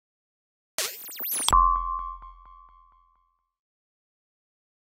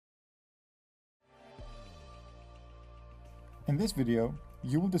In this video,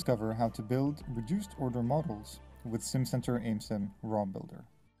 you will discover how to build reduced order models with Simcenter Amesim ROM Builder.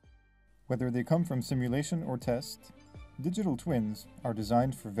 Whether they come from simulation or test, digital twins are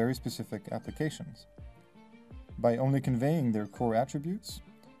designed for very specific applications. By only conveying their core attributes,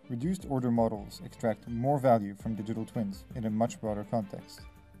 reduced order models extract more value from digital twins in a much broader context.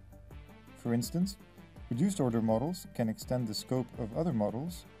 For instance, reduced order models can extend the scope of other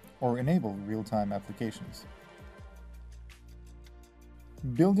models or enable real-time applications.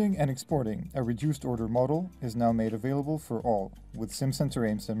 Building and exporting a reduced order model is now made available for all with Simcenter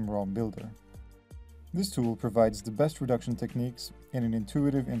Amesim ROM Builder. This tool provides the best reduction techniques in an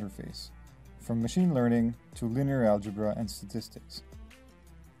intuitive interface, from machine learning to linear algebra and statistics.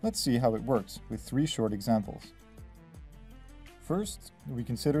 Let's see how it works with 3 short examples. First, we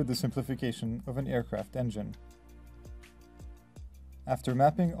consider the simplification of an aircraft engine. After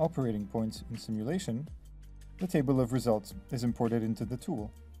mapping operating points in simulation, the table of results is imported into the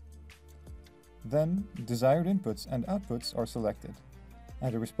tool. Then, desired inputs and outputs are selected,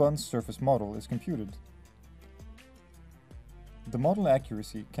 and a response surface model is computed. The model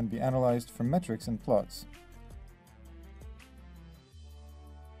accuracy can be analyzed from metrics and plots.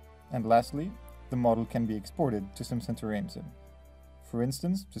 And lastly, the model can be exported to Simcenter Amesim, for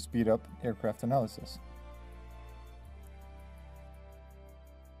instance, to speed up aircraft analysis.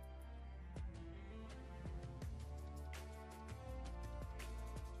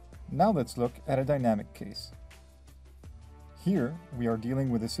 Now let's look at a dynamic case. Here, we are dealing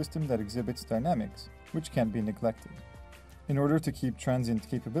with a system that exhibits dynamics, which can't be neglected. In order to keep transient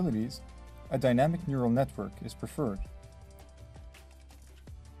capabilities, a dynamic neural network is preferred.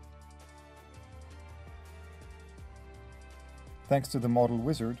 Thanks to the model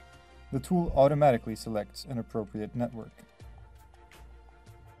wizard, the tool automatically selects an appropriate network.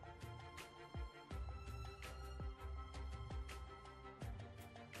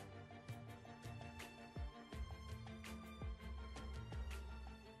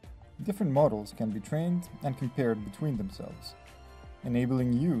 Different models can be trained and compared between themselves,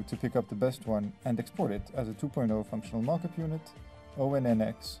 enabling you to pick up the best one and export it as a 2.0 functional mockup unit,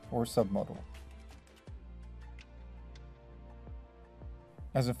 ONNX, or submodel.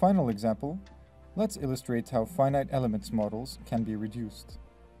 As a final example, let's illustrate how finite elements models can be reduced.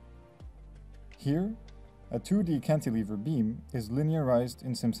 Here, a 2D cantilever beam is linearized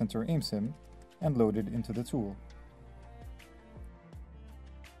in Simcenter Amesim and loaded into the tool.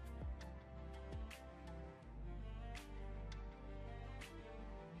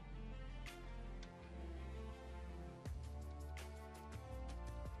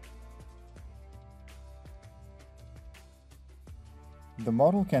 The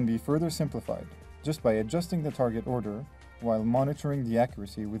model can be further simplified just by adjusting the target order while monitoring the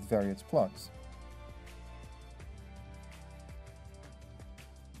accuracy with various plots.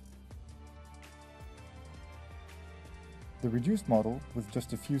 The reduced model with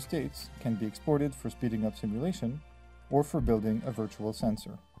just a few states can be exported for speeding up simulation or for building a virtual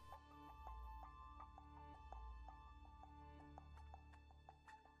sensor.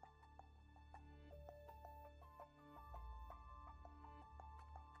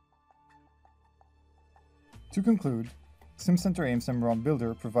 To conclude, Simcenter Amesim ROM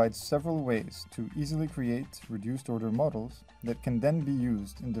Builder provides several ways to easily create reduced order models that can then be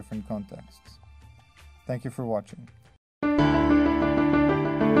used in different contexts. Thank you for watching.